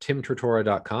is at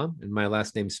timtortora.com, and my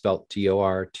last name is spelled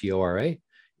Tortora.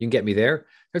 You can get me there.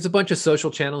 There's a bunch of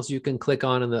social channels you can click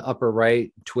on in the upper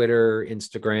right: Twitter,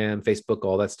 Instagram, Facebook,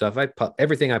 all that stuff.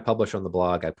 Everything I publish on the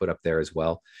blog, I put up there as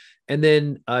well. And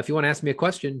then if you want to ask me a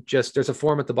question, there's a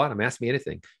form at the bottom, ask me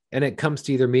anything. And it comes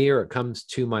to either me or it comes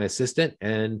to my assistant.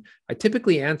 And I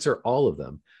typically answer all of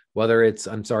them, whether it's,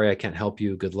 I'm sorry, I can't help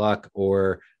you, good luck,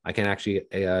 or I can actually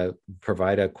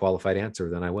provide a qualified answer,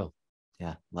 then I will.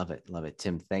 Yeah. Love it. Love it.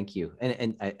 Tim, thank you.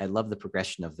 And I love the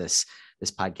progression of this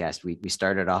podcast. We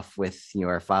started off with,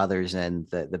 our fathers and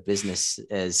the business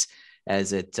as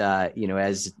it,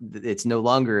 as it's no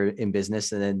longer in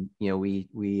business. And then,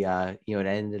 it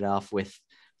ended off with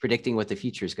predicting what the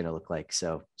future is going to look like.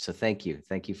 So thank you.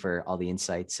 Thank you for all the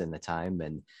insights and the time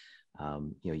and,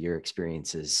 your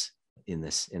experiences in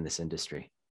this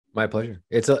industry. My pleasure.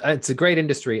 It's a great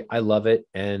industry. I love it.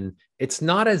 And it's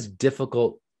not as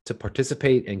difficult to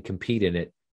participate and compete in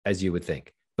it as you would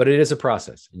think, but it is a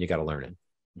process and you got to learn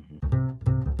it.